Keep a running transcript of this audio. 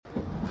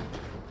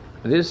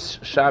This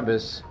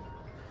Shabbos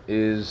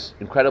is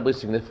incredibly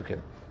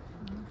significant.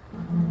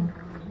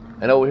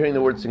 I know we're hearing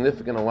the word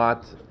significant a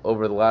lot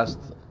over the last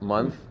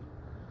month.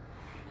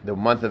 The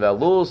month of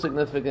Elul is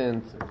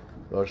significant.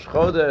 Rosh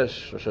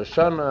Chodesh, Rosh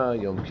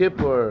Hashanah, Yom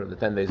Kippur, the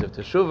 10 days of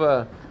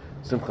Teshuvah,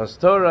 Simchas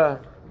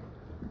Torah.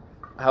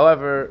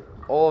 However,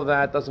 all of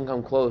that doesn't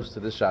come close to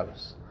this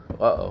Shabbos.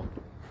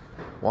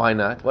 Why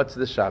not? What's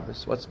this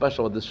Shabbos? What's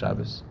special with this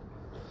Shabbos?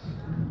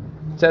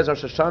 It says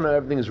Rosh Hashanah,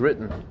 everything is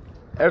written.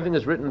 Everything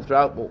is written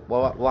throughout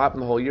what will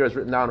happen the whole year is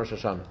written down in Rosh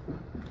Hashanah.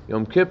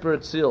 Yom Kippur,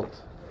 it's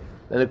sealed.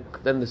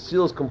 Then the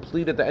seal is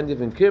complete at the end of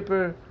Yom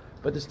Kippur,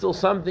 but there's still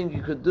something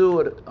you could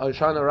do at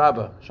Hoshana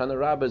Rabbah. Hoshana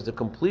Rabbah is the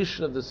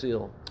completion of the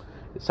seal.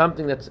 It's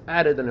something that's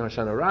added in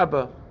Hoshana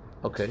Rabbah.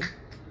 Okay.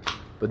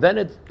 But then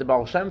the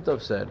Baal Shem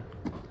Tov said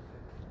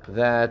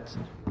that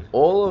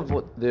all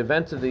of the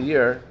events of the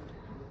year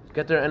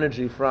get their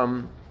energy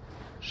from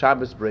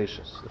Shabbos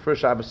Bereishis, the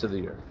first Shabbos of the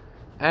year.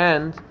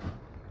 And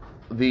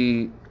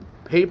the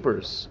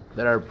papers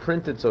that are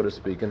printed, so to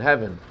speak, in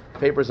heaven,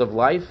 papers of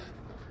life,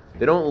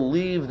 they don't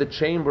leave the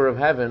chamber of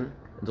heaven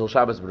until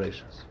Shabbos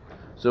Bereishis.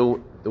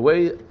 So the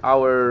way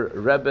our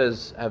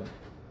Rebbes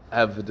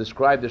have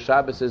described the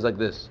Shabbos is like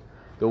this.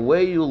 The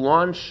way you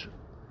launch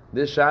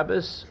this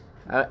Shabbos,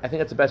 I think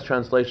that's the best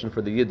translation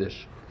for the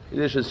Yiddish.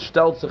 Yiddish is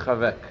Shtel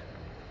Tzechavek.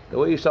 The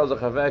way you Shtel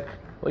Tzechavek,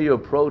 the way you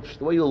approach,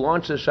 the way you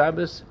launch the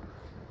Shabbos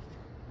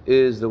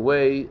is the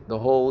way the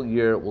whole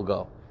year will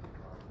go.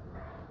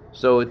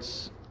 So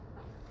it's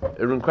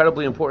an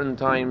incredibly important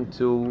time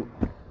to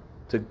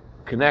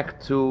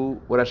connect to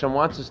what Hashem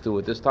wants us to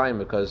at this time,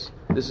 because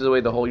this is the way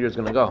the whole year is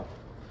going to go.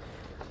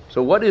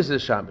 So what is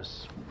this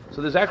Shabbos?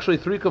 So there's actually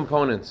three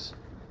components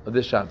of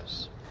this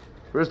Shabbos.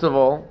 First of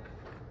all,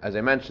 as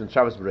I mentioned,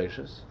 Shabbos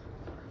Bereishis.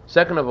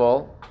 Second of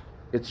all,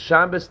 it's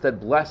Shabbos that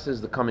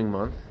blesses the coming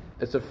month.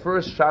 It's the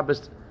first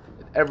Shabbos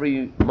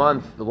every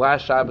month, the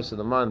last Shabbos of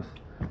the month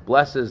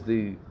blesses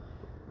the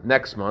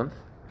next month.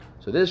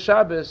 So this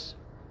Shabbos,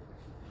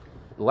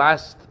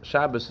 last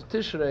Shabbos of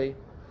Tishrei,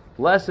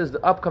 blesses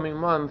the upcoming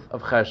month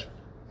of Cheshvan.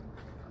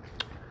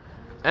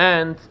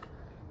 And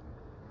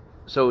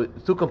so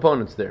two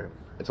components there.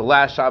 It's a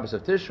last Shabbos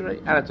of Tishrei,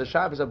 and it's a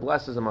Shabbos that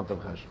blesses the month of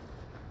Cheshvan.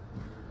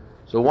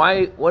 So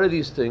what are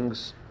these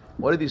things?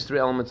 What are these three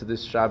elements of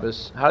this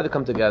Shabbos? How do they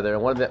come together?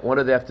 And what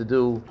do they have to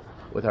do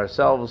with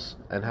ourselves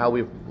and how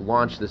we've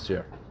launched this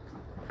year?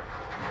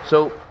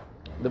 So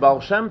the Baal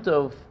Shem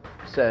Tov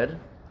said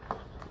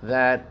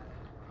that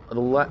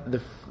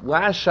the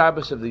last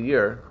Shabbos of the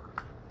year,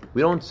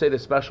 we don't say the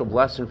special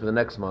blessing for the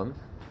next month,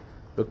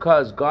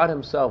 because God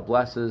Himself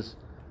blesses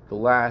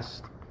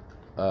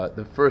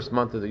the first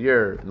month of the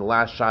year, in the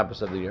last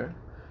Shabbos of the year,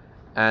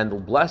 and the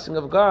blessing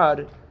of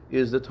God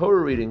is the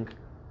Torah reading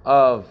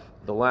of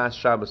the last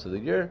Shabbos of the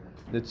year,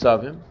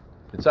 Nitzavim.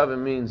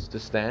 Nitzavim means to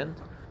stand.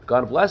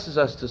 God blesses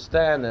us to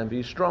stand and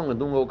be strong and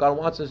do what God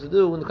wants us to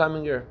do in the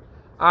coming year.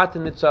 At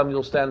Nitzavim,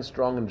 you'll stand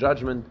strong in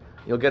judgment,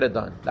 you'll get it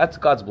done. That's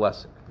God's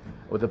blessing.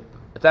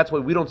 That's why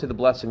we don't say the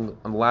blessing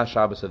on the last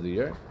Shabbos of the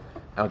year.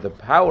 And with the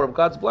power of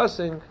God's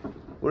blessing,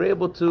 we're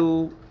able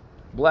to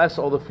bless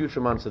all the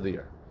future months of the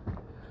year.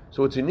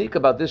 So what's unique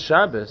about this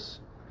Shabbos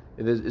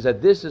is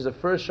that this is the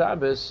first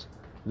Shabbos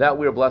that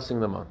we're blessing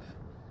the month.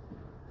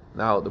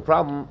 Now, the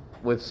problem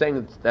with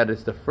saying that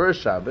it's the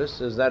first Shabbos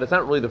is that it's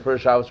not really the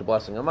first Shabbos we're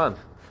blessing a month.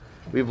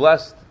 We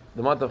blessed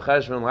the month of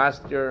Cheshvan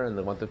last year, and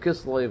the month of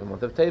Kislev, the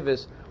month of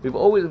Tevis.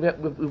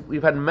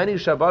 We've had many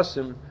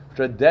Shabbosim which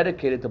are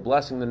dedicated to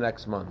blessing the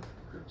next month.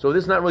 So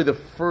this is not really the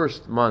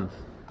first month,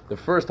 the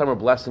first time we're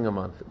blessing a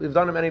month. We've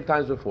done it many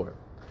times before.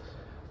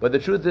 But the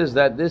truth is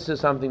that this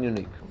is something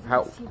unique.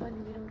 How?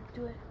 Sivan, we don't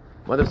do it.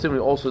 Month of Sivan we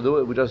also do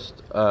it, we just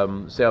say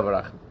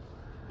Avarachim.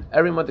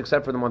 Every month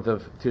except for the month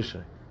of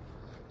Tishrei.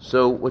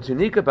 So what's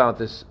unique about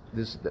this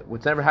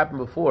what's never happened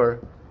before,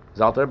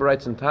 is Alter Rebbe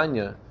writes in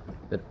Tanya,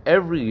 that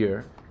every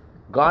year,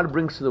 God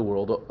brings to the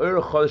world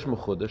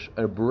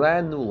a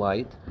brand new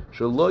light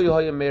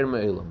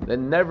that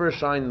never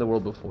shined in the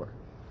world before.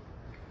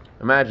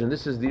 Imagine,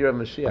 this is the year of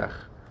Mashiach.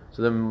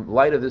 So the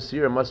light of this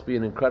year must be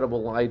an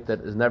incredible light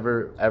that is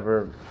never,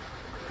 ever...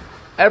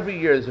 Every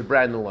year there's a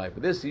brand new light.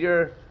 But this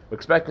year, we're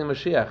expecting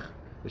Mashiach.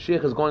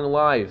 Mashiach is going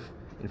live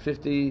in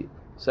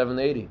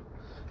 5780.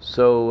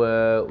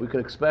 So we can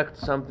expect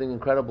something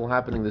incredible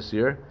happening this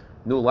year.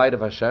 New light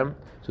of Hashem.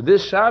 So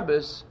this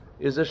Shabbos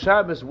is a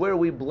Shabbos where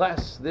we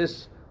bless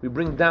this, we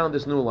bring down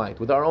this new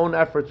light. With our own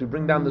efforts, we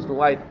bring down this new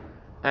light,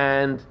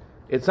 and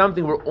it's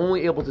something we're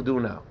only able to do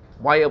now.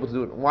 Why able to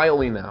do it? Why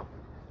only now?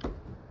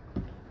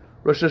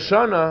 Rosh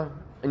Hashanah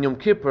and Yom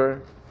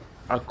Kippur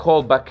are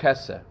called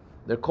Bakeseh.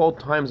 They're called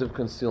times of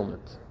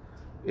concealment.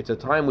 It's a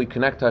time we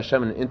connect to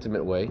Hashem in an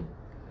intimate way,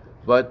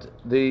 but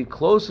the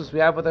closest we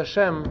have with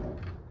Hashem,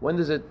 when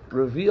does it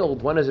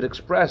revealed? When does it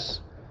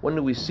express? When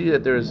do we see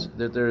that there's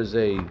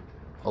a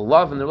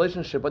love in the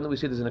relationship? When do we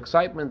see there's an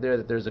excitement there,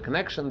 that there's a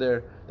connection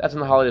there? That's in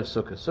the holiday of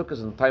Sukkot. Sukkot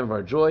is the time of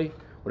our joy.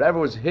 Whatever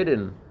was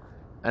hidden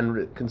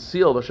and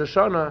concealed, Rosh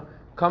Hashanah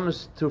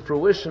comes to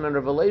fruition and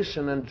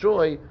revelation and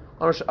joy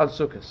on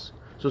Sukkot.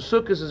 So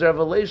Sukkot is a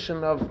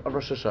revelation of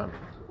Rosh Hashanah.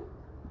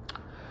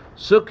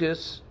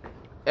 Sukkot,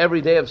 every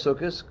day of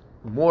Sukkot,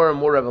 more and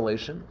more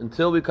revelation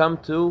until we come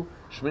to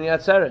Shmini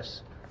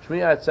Atzeres.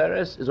 Shmini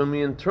Atzeres is when we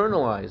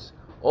internalize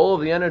all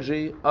of the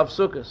energy of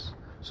Sukkot.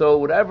 So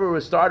whatever we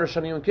start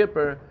Shani Yom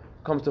Kippur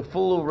comes to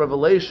full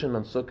revelation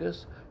on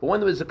Sukkot. But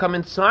when it comes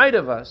inside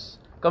of us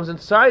on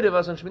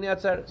Shmini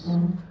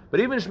Atzeres. But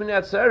even Shmini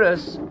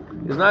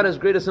Atzeres is not as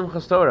great as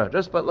Simchas Torah.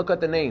 Just but look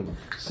at the name,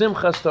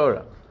 Simchas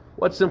Torah.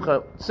 What's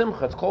Simcha?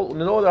 Simcha. It's called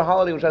no other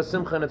holiday which has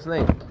Simcha in its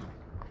name.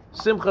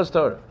 Simchas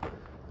Torah.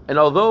 And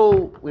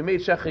although we made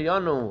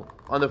Shechiyanu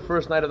on the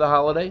first night of the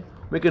holiday, we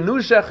make a new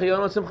Shechiyanu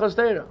on Simchas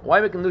Torah.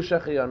 Why make a new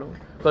Shechiyanu?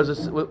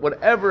 Because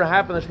whatever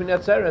happened in Shmini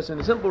Atzeres, and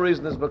the simple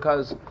reason is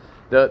because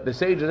the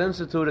sages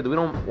instituted we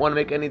don't want to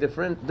make any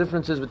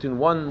differences between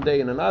one day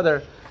and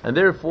another, and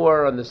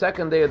therefore on the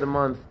second day of the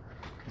month,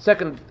 the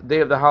second day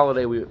of the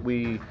holiday,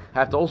 we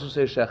have to also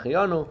say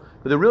Shechiyanu.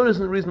 But the real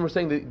reason we're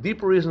saying, the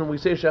deeper reason we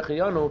say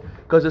Shechiyanu,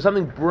 because there's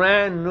something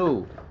brand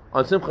new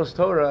on Simchas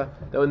Torah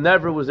that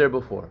never was there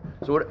before.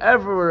 So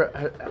whatever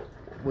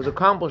was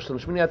accomplished on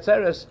Shmini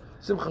Atzeres,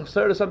 Simchas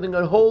Torah is something,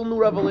 a whole new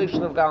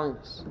revelation of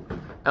Galus.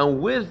 And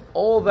with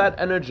all that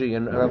energy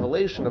and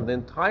revelation of the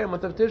entire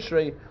month of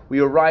Tishrei, we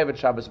arrive at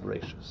Shabbos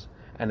Bereishis.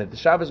 And at the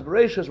Shabbos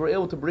Bereishis, we're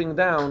able to bring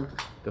down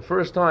the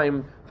first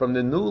time from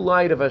the new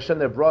light of Hashem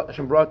that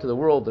Hashem brought to the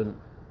world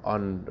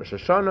on Rosh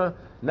Hashanah.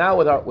 Now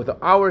with our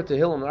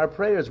Tehillim and our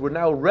prayers, we're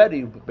now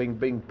ready,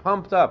 being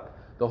pumped up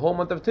the whole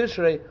month of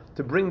Tishrei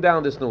to bring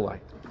down this new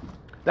light.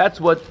 That's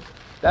what's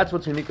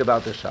unique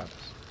about this Shabbos.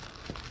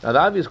 Now the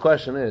obvious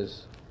question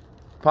is,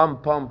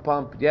 pump,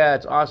 yeah,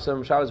 it's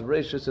awesome, Shabbos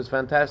Bereishis is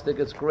fantastic,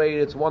 it's great,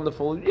 it's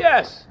wonderful,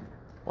 yes!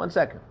 1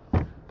 second.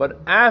 But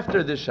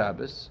after this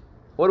Shabbos,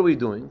 what are we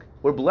doing?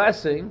 We're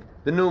blessing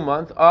the new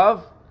month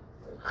of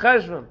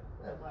Cheshvan.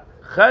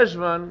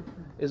 Cheshvan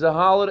is a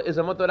holiday, is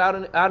a month without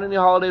any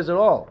holidays at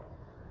all.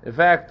 In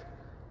fact,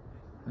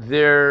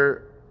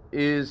 there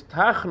is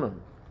Tachnun.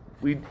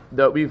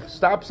 We've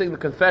stopped saying the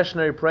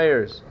confessionary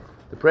prayers,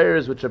 the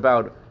prayers which are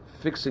about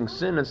fixing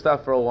sin and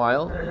stuff for a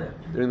while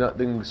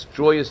during this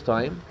joyous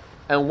time.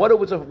 And one of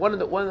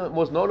the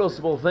most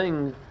noticeable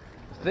things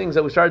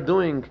that we start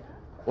doing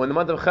when the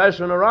month of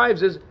Cheshvan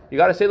arrives is you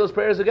got to say those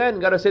prayers again.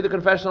 You got to say the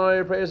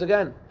confessional prayers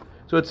again.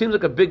 So it seems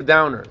like a big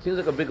downer. It seems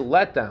like a big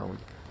letdown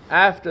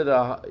after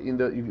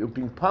you're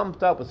being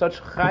pumped up with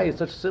such chai,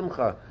 such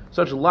simcha,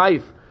 such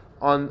life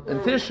in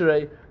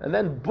Tishrei, and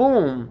then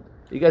boom,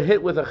 you get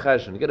hit with a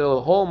Cheshvan. You get a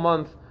whole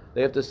month.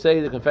 They have to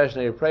say the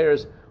confessional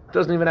prayers. It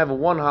doesn't even have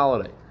one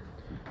holiday.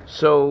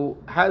 So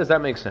how does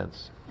that make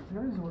sense?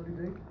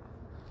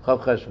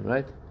 Chav Cheshvan,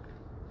 right?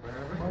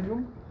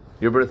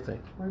 Your birthday.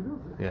 My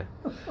birthday. Yeah.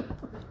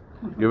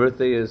 Your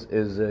birthday is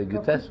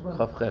Yutes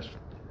Chav Cheshvan.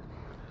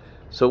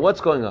 So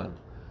what's going on?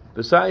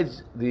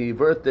 Besides the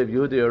birthday of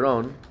Yehudi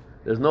Aron,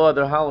 there's no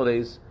other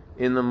holidays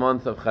in the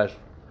month of Cheshvan.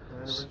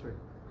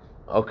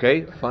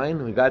 Okay,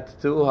 fine. We got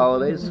 2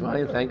 holidays.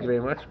 Fine. Thank you very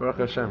much. Baruch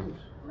Hashem.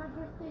 My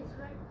birthday is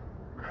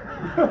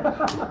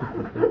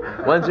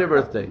right. When's your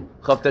birthday?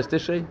 Chav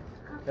Tishrei?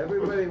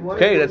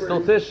 Okay, that's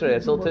still Tishrei.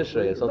 It's still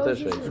Tishrei.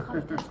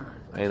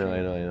 I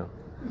know.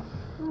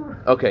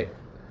 Okay,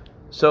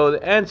 so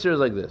the answer is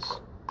like this.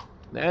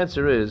 The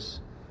answer is,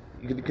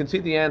 you can see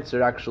the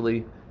answer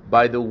actually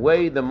by the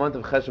way the month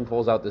of Cheshvan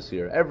falls out this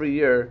year. Every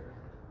year,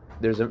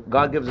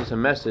 God gives us a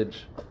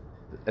message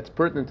that's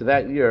pertinent to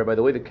that year by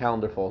the way the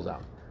calendar falls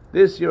out.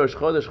 This year, Rosh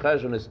Chodesh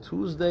Cheshvan is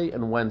Tuesday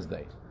and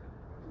Wednesday,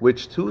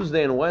 which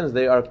Tuesday and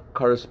Wednesday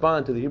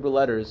correspond to the Hebrew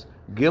letters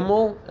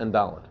Gimel and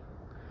Dalet.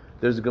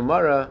 There's a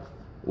Gemara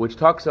which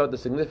talks about the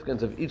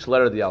significance of each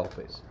letter of the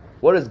alphabet.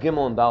 What does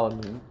Gimel and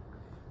Dalet mean?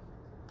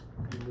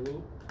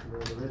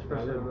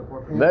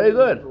 Very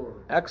good.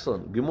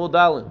 Excellent. Gimel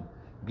Dalet.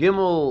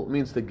 Gimel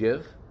means to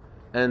give,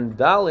 and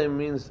Dalet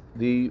means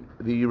the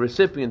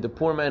recipient, the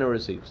poor man who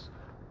receives.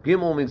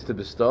 Gimel means to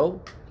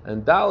bestow,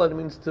 and Dalet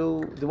means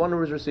to the one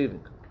who is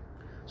receiving.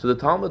 So the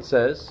Talmud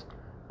says,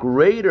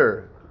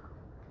 greater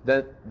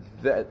than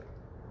that,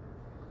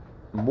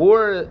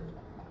 more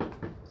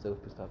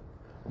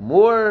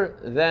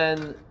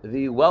than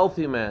the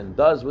wealthy man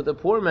does with the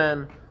poor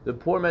man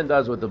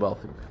does with the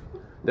wealthy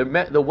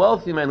man. The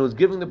wealthy man who's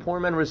giving the poor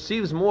man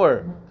receives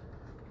more.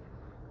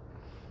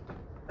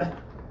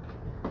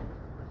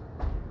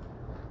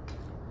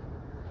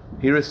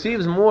 He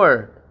receives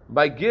more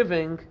by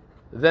giving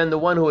than the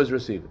one who is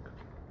receiving.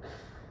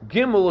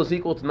 Gimel is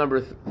equal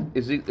to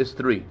is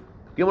 3.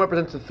 Gimel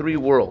represents the 3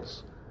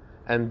 worlds,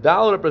 and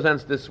Dal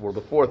represents this world,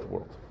 the 4th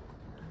world.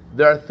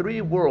 There are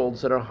 3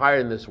 worlds that are higher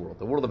than this world: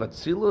 the world of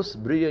Atzilus,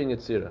 Bria, and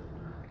Yetzirah.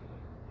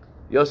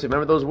 Yosef,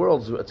 remember those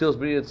worlds? Atzilus,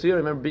 Bria, Yetzirah.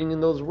 Remember being in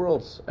those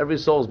worlds? Every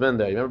soul's been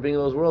there. You remember being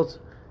in those worlds?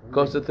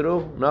 Coasted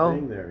through? No.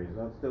 Being there, he's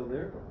not still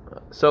there.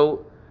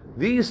 So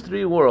these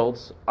 3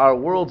 worlds are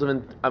worlds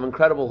of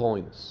incredible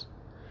holiness.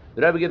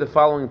 The Rebbe gave the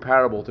following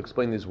parable to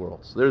explain these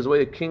worlds. There's the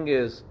way a king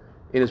is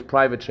in his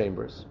private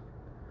chambers.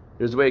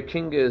 There's the way a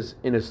king is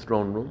in his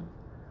throne room.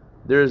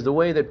 There's the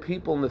way that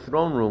people in the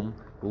throne room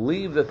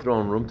leave the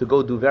throne room to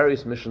go do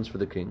various missions for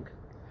the king.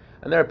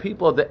 And there are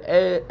people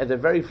at the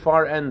very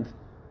far end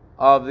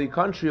of the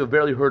country who have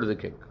barely heard of the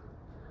king.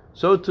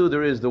 So too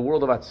there is the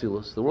world of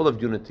Atzilus, the world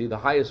of unity, the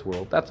highest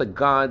world. That's a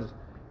God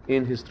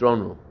in his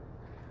throne room.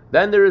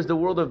 Then there is the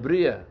world of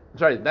Bria.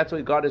 Sorry, that's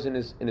why God is in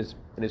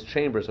his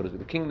chamber, so to speak.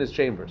 The king in his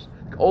chambers.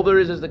 All there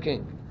is the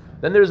king.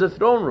 Then there is the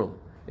throne room.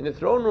 In the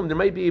throne room there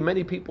might be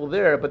many people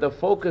there, but the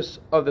focus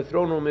of the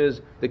throne room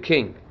is the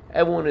king.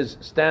 Everyone is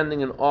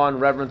standing in awe and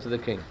reverence of the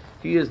king.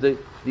 He's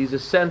the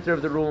center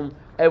of the room.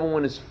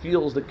 Everyone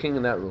feels the king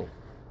in that room.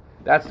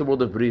 That's the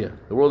world of Bria,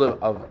 the world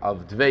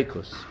of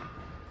Dveikus.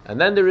 And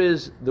then there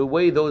is the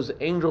way those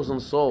angels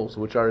and souls,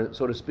 which are,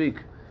 so to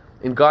speak,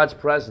 in God's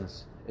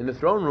presence, in the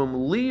throne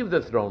room, leave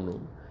the throne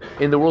room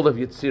in the world of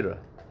Yetzirah.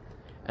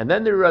 And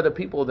then there are the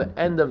people at the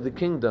end of the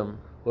kingdom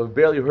who have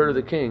barely heard of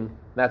the king.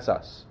 That's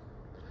us.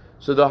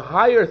 So the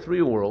higher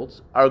three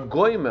worlds are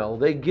goimel.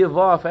 They give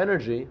off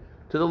energy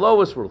to the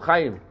lowest world.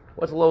 Chaim,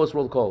 what's the lowest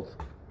world called?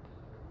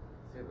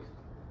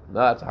 No,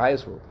 that's the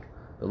highest world.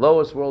 The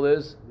lowest world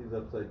is? He's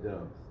upside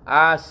down.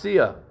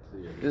 Asiya.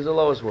 This is the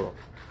lowest world.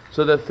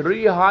 So the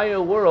three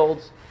higher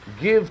worlds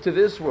give to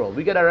this world.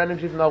 We get our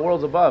energy from the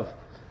worlds above.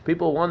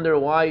 People wonder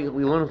why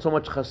we learn so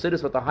much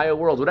Chassidus about the higher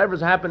worlds. Whatever's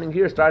happening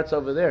here starts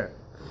over there.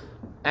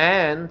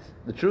 And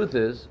the truth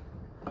is,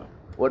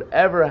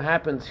 whatever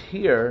happens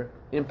here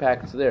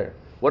impacts there.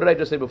 What did I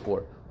just say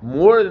before?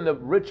 More than the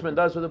rich man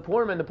does for the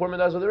poor man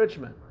does for the rich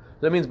man.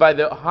 That means by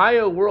the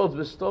higher worlds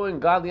bestowing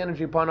godly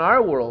energy upon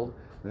our world,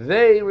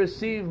 they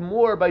receive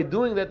more by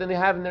doing that than they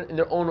have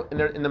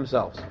in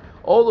themselves.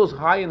 All those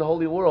high and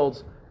holy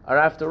worlds are,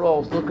 after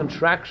all, still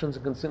contractions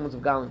and concealments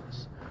of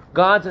godliness.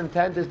 God's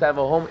intent is to have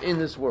a home in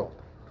this world.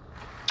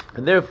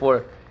 And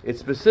therefore, it's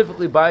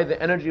specifically by the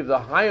energy of the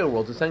higher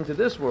worlds, ascending to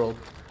this world,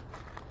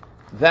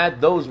 that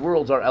those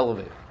worlds are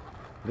elevated.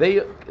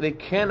 They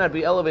cannot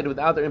be elevated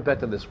without their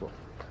impact on this world.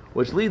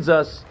 Which leads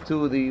us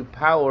to the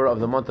power of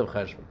the month of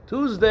Cheshvan.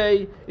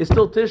 Tuesday is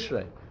still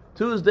Tishrei.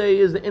 Tuesday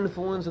is the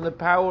influence and the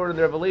power and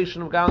the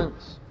revelation of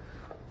godliness.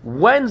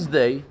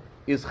 Wednesday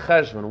is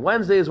Cheshvan.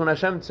 Wednesday is when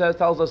Hashem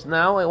tells us,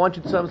 now I want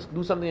you to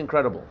do something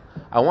incredible.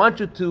 I want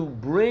you to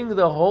bring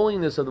the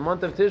holiness of the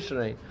month of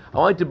Tishrei. I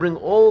want you to bring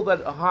all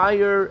that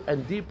higher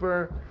and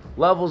deeper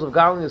levels of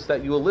godliness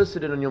that you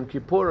elicited on Yom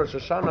Kippur or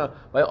Shoshana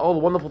by all the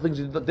wonderful things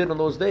you did on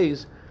those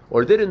days,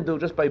 or didn't do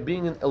just by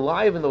being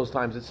alive in those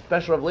times. It's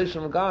special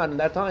revelation of God in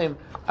that time.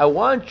 I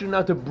want you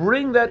now to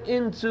bring that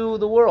into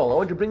the world. I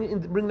want you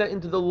to bring that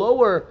into the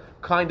lower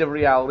kind of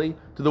reality,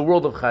 to the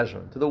world of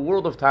Cheshvan, to the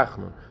world of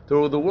Tachnun,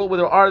 to the world where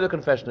there are the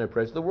confessionary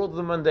prayers, to the world of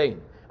the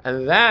mundane.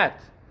 And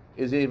that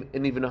is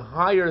an even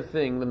higher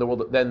thing than the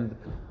world than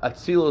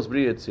Atzilus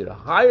Bria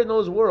Yetzirah. Higher than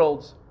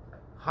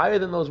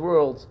those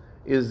worlds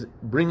is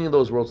bringing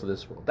those worlds to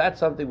this world. That's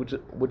something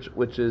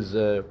which is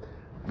the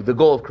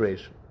goal of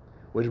creation.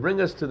 Which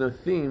brings us to the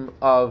theme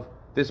of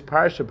this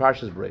parsha,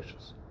 Parshas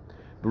Bereshis.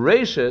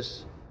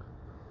 Bereshis,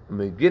 in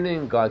the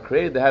beginning, God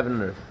created the heaven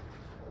and earth.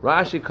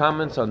 Rashi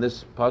comments on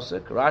this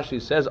pasuk.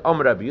 Rashi says,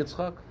 Amar Rabbi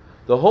Yitzchak,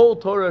 the whole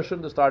Torah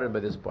shouldn't have started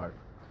by this part.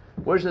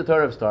 Where should the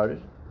Torah have started?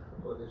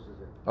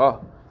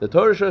 The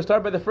Torah should have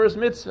started by the first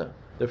mitzvah.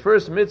 The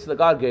first mitzvah that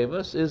God gave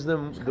us is the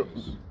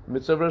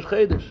mitzvah of Rosh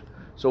Chodesh.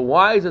 So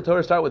why does the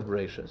Torah start with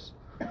Bereshis?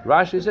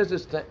 Rashi says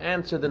it's to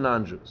answer the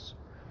non-Jews.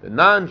 The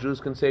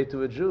non-Jews can say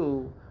to a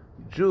Jew,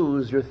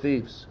 Jews, you're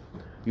thieves.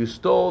 You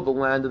stole the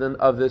land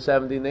of the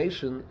 70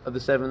 nations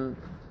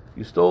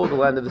You stole the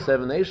land of the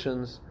 7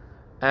 nations,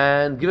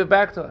 and give it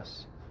back to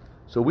us.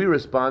 So we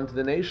respond to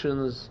the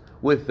nations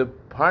with the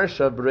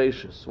Parsha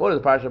Bereshis. What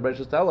does the Parsha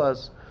Bereshis tell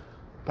us?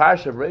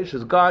 Parsha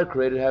Bereshis, God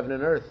created heaven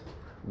and earth.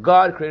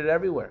 God created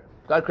everywhere.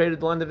 God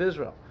created the land of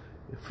Israel.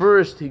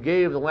 First, He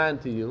gave the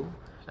land to you,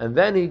 and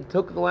then He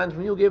took the land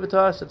from you, gave it to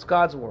us. It's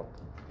God's world.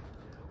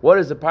 What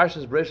does the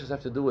Parsha Bereshis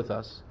have to do with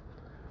us?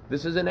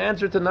 This is an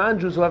answer to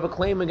non-Jews who have a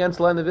claim against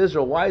the land of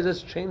Israel. Why does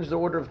this change the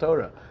order of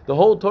Torah? The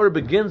whole Torah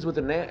begins with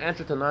an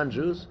answer to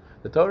non-Jews.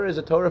 The Torah is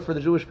a Torah for the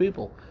Jewish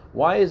people.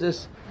 Why is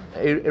this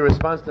a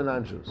response to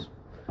non-Jews?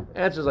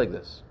 Answers like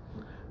this.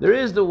 There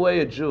is the way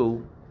a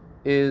Jew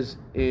is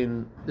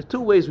in... There's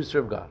 2 ways we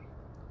serve God.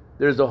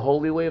 There's a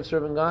holy way of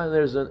serving God, and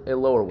there's a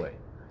lower way.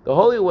 The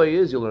holy way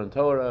is you learn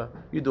Torah,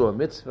 you do a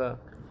mitzvah.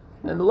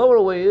 And the lower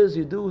way is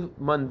you do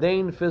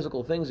mundane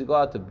physical things. You go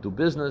out to do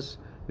business,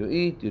 you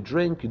eat, you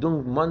drink, you're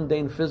doing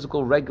mundane,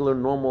 physical, regular,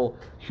 normal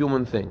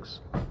human things.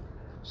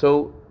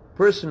 So, a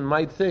person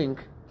might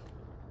think,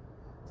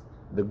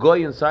 the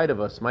goy inside of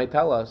us might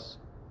tell us,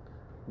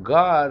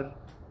 God,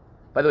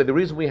 by the way, the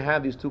reason we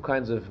have these 2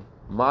 kinds of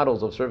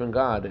models of serving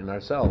God in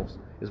ourselves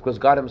is because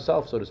God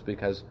Himself, so to speak,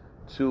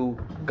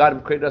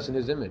 God created us in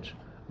His image.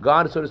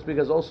 God, so to speak,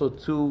 has also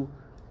 2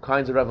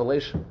 kinds of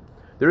revelation.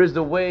 There is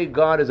the way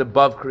God is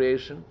above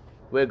creation,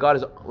 where God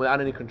is without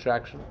any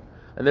contraction.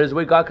 And there's the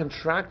way God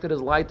contracted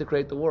His light to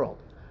create the world.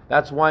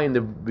 That's why in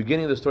the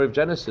beginning of the story of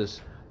Genesis,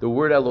 the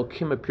word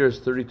Elokim appears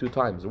 32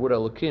 times. The word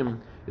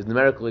Elokim is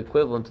numerically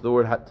equivalent to the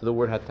word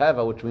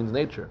Hateva, which means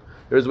nature.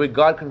 There's the way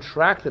God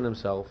contracted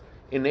Himself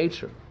in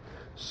nature.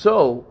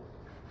 So,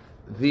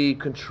 the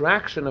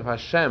contraction of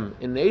Hashem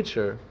in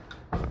nature,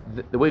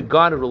 the way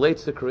God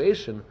relates to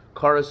creation,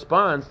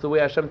 corresponds to the way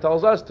Hashem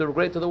tells us to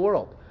relate to the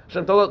world.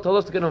 Hashem tells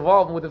us to get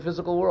involved with the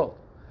physical world.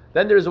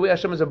 Then there's a way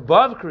Hashem is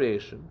above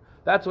creation.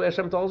 That's the way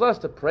Hashem tells us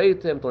to pray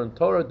to Him, to learn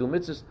Torah, do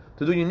mitzvahs,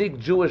 to do unique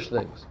Jewish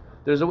things.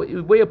 There's a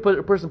way a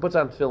person puts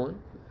on tefillin, and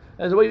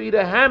there's a way you eat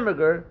a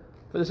hamburger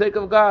for the sake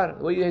of God.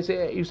 The way you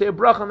say a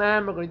bracha on the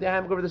hamburger, you eat a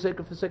hamburger for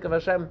the sake of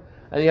Hashem,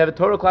 and you have a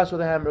Torah class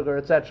with a hamburger,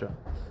 etc.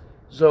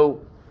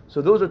 So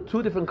those are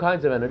two different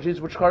kinds of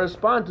energies which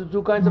correspond to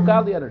two kinds of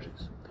godly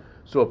energies.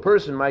 So a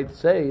person might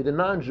say, the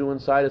non-Jew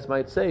inside us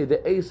might say, the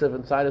Esav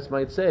inside us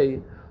might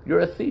say, you're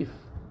a thief.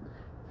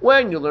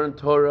 When you learn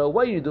Torah,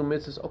 when you do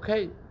mitzvahs,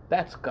 okay,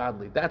 that's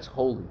godly, that's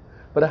holy.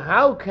 But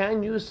how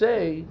can you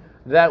say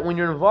that when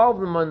you're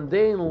involved in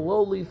mundane,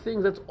 lowly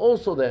things, that's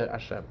also the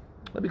Hashem?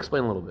 Let me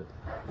explain a little bit.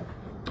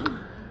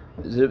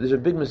 There's a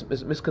big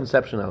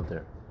misconception out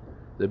there.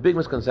 There's a big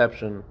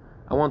misconception,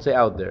 I won't say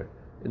out there.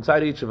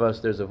 Inside each of us,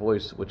 there's a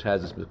voice which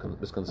has this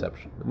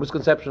misconception. The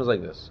misconception is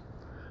like this.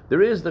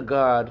 There is the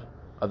God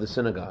of the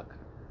synagogue.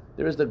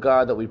 There is the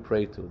God that we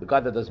pray to, the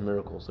God that does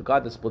miracles, the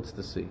God that splits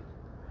the sea.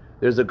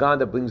 There's a God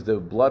that brings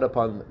the blood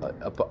upon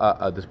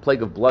this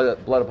plague of blood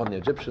upon the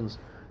Egyptians.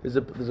 There's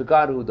a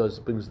God who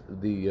brings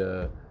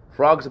the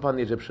frogs upon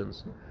the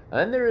Egyptians. And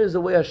then there is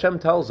the way Hashem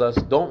tells us,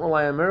 don't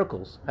rely on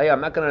miracles. Hey, I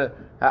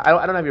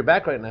don't have your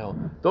back right now.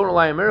 Don't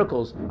rely on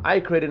miracles. I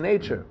created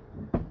nature.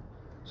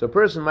 So a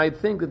person might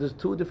think that there's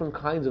two different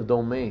kinds of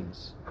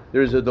domains.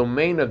 There's a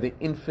domain of the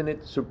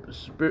infinite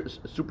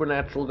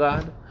supernatural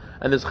God,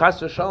 and there's Chas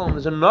v'Shalom,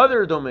 there's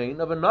another domain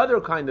of another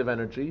kind of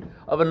energy,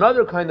 of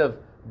another kind of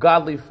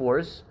godly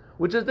force,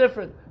 which is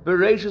different.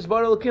 Bereishis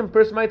bara Elokim,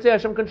 person might say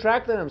Hashem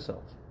contracted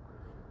himself.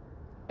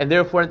 And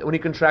therefore, when he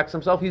contracts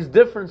himself, he's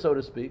different, so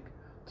to speak,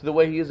 to the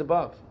way he is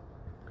above.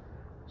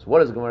 So what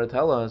does the Gemara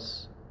tell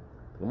us?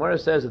 The Gemara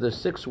says that there's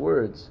 6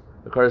 words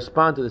that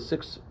correspond to the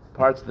 6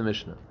 parts of the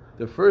Mishnah.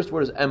 The first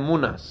word is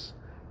emunas.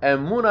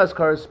 Emunas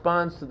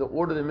corresponds to the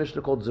order of the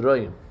Mishnah called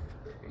Zerayim.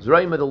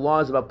 Zerayim are the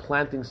laws about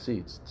planting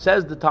seeds.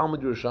 Says the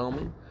Talmud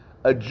Yerushalmi,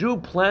 a Jew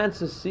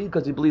plants a seed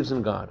because he believes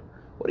in God.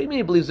 What do you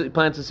mean he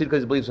plants a seed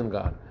because he believes in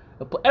God?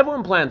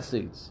 Everyone plants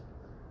seeds.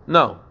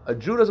 No, a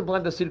Jew doesn't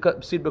plant a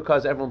seed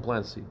because everyone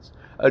plants seeds.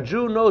 A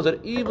Jew knows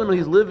that even though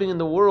he's living in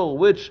the world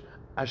which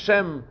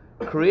Hashem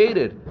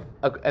created,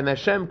 and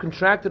Hashem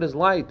contracted his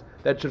light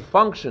that should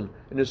function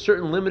in a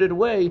certain limited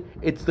way,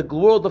 it's the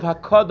world of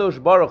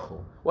HaKadosh Baruch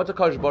Hu. What's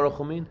HaKadosh Baruch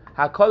Hu mean?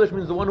 HaKadosh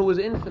means the one who is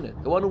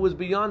infinite, the one who is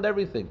beyond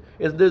everything.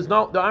 There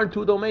aren't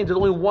 2 domains, there's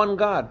only one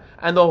God.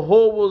 And the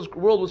whole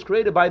world was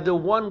created by the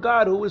one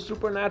God who is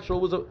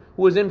supernatural,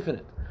 who is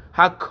infinite.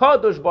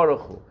 HaKadosh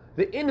Baruch Hu,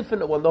 the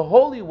infinite one, the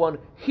holy one,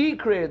 he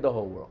created the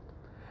whole world.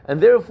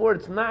 And therefore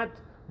it's not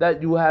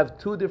that you have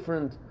 2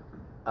 different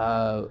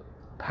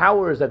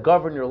powers that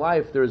govern your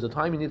life. There is a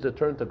time you need to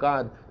turn to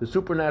God, the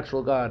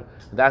supernatural God,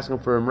 and ask Him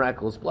for a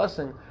miraculous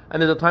blessing.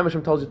 And there's a time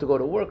Hashem tells you to go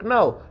to work.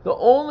 No, the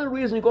only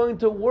reason you're going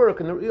to work,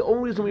 and the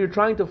only reason you're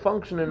trying to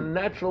function in a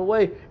natural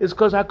way, is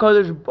because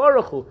HaKadosh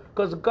Baruch Hu,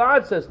 because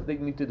God says that you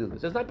need to do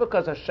this. It's not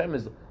because Hashem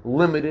is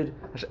limited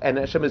and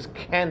Hashem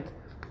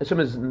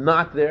is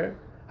not there.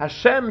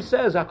 Hashem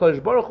says,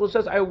 HaKadosh Baruch Hu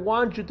says, I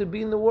want you to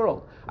be in the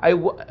world.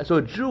 So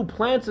a Jew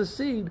plants a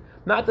seed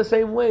not the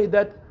same way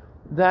that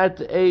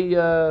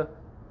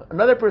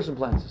another person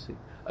plants a seed.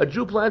 A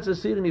Jew plants a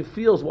seed and he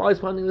feels, while he's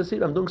planting the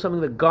seed, I'm doing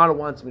something that God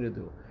wants me to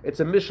do. It's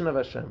a mission of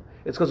Hashem.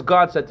 It's because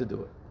God said to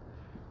do it.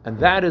 And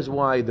that is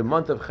why the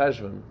month of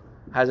Cheshvan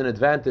has an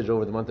advantage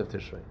over the month of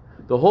Tishrei.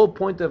 The whole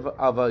point of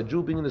a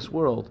Jew being in this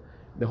world,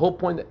 the whole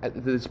point,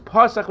 this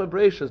Pasach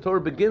Bereishis,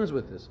 Torah begins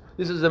with this.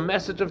 This is the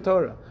message of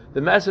Torah.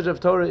 The message of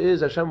Torah is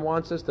Hashem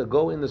wants us to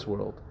go in this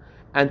world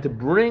and to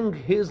bring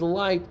His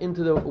light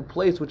into the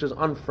place which is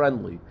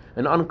unfriendly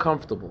and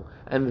uncomfortable,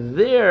 and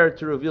there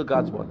to reveal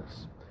God's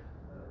oneness.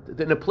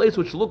 In a place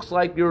which looks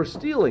like you're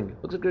stealing,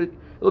 it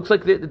looks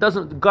like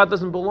God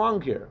doesn't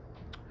belong here.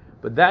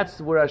 But that's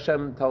where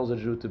Hashem tells a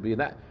Jew to be.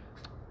 And that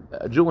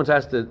a Jew once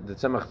asked the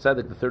Tzemach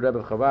Tzedek, the third Rebbe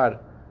of Chabad,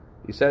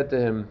 he said to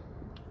him,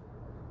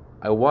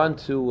 I want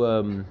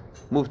to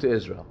move to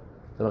Israel.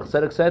 Tzemach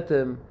Tzedek said to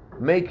him,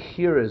 make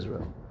here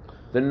Israel.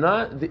 The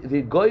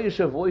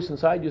Goyish voice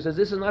inside you says,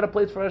 this is not a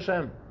place for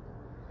Hashem.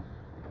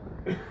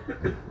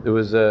 There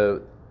was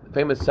a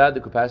famous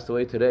tzaddik who passed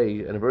away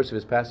today, anniversary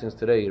of his passing is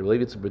today,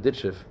 Levi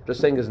Berditchev. Just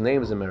saying his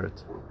name is a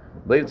merit.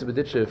 Levi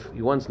Berditchev,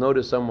 he once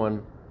noticed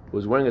someone who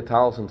was wearing a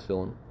talis and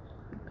tefillin,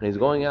 and he's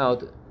going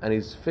out and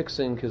he's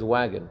fixing his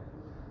wagon.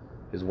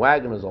 His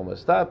wagon is all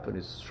messed up, and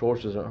his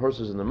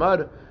horses in the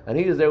mud, and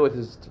he is there with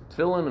his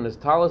tefillin and his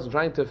talis and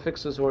trying to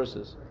fix his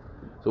horses.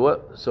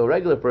 So a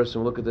regular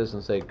person will look at this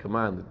and say, come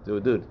on,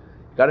 dude, you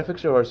got to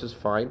fix your horses,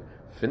 fine.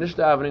 Finish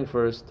the davening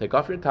first, take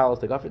off your talis,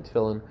 take off your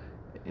tefillin,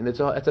 and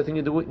it's a thing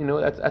you do,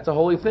 that's a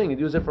holy thing. You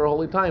use it for a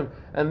holy time.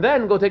 And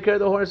then go take care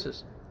of the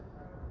horses.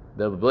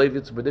 The Levi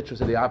Berditchev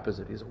said the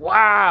opposite. He said,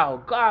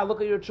 wow, God,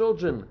 look at your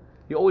children.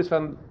 He always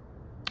found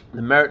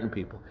the merit in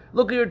people.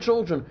 Look at your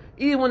children.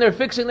 Even when they're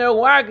fixing their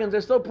wagons,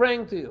 they're still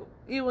praying to you.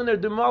 Even when they're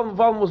involved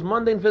in most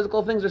mundane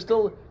physical things, they're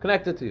still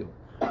connected to you.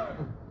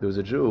 There was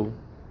a Jew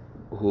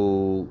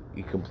who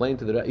he complained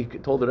to he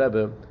told the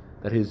Rebbe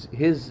that his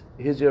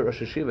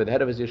Rosh Yeshiva, the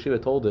head of his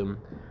yeshiva, told him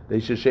that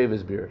he should shave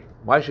his beard.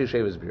 Why should he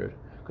shave his beard?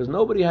 Because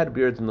nobody had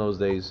beards in those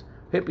days.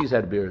 Hippies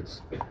had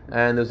beards,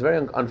 and it was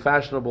very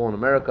unfashionable in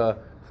America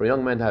for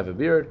young men to have a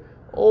beard.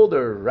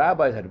 Older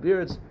rabbis had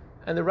beards,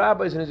 and the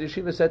rabbis in his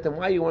yeshiva said to him,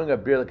 "Why are you wearing a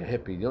beard like a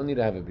hippie? You don't need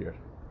to have a beard."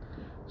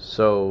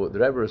 So the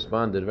Rebbe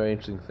responded, a very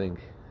interesting thing.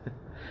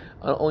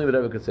 Only the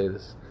Rebbe could say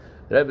this.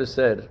 The Rebbe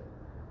said,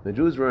 the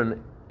Jews were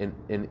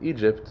in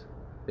Egypt,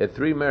 they had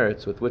 3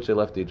 merits with which they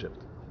left Egypt.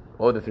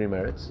 What were the 3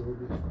 merits?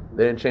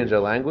 They didn't change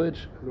their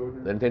language,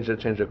 they didn't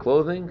change their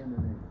clothing,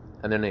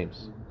 and their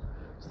names.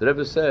 So the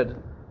Rebbe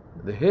said,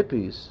 the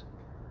hippies,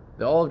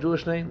 they all have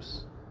Jewish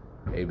names.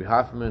 Abie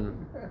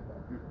Hoffman,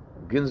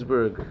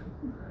 Ginsburg,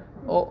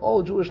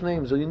 all Jewish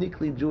names, or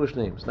uniquely Jewish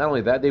names. Not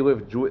only that, they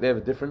have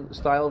a different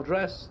style of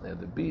dress. They have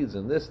the beads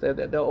and this. They have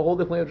a whole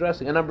different way of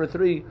dressing. And number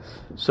 3,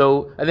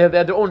 and they have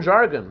their own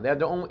jargon. They have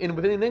their own.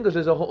 Within English,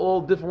 there's a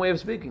whole different way of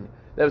speaking.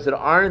 They have said,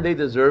 aren't they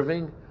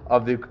deserving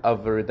of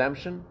the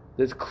redemption?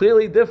 It's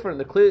clearly different.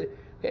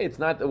 It's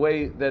not the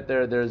way that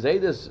their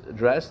Zaydis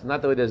dressed,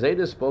 not the way their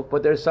Zaydis spoke,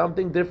 but there's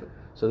something different.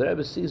 So the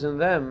Rebbe sees in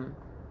them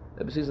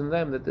that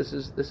this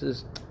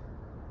is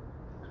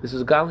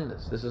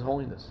godliness. This is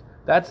holiness.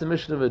 That's the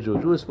mission of a Jew.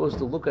 A Jew is supposed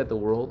to look at the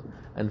world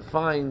and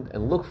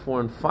look for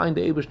and find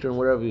the Eibishter in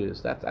wherever he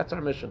is. That's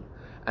our mission.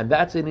 And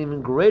that's an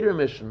even greater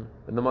mission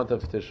in the month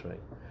of Tishrei.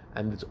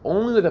 And it's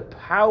only with the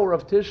power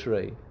of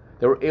Tishrei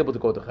that we're able to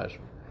go to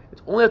Cheshvan.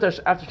 It's only after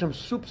Hashem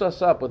soups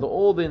us up with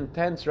all the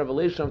intense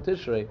revelation of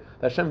Tishrei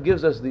that Hashem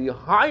gives us the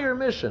higher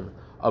mission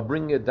of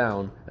bringing it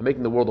down and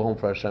making the world a home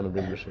for Hashem and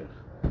bringing Mashiach.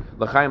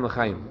 L'chaim,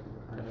 l'chaim.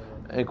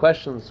 Any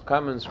questions,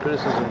 comments,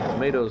 criticism,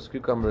 tomatoes,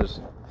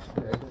 cucumbers?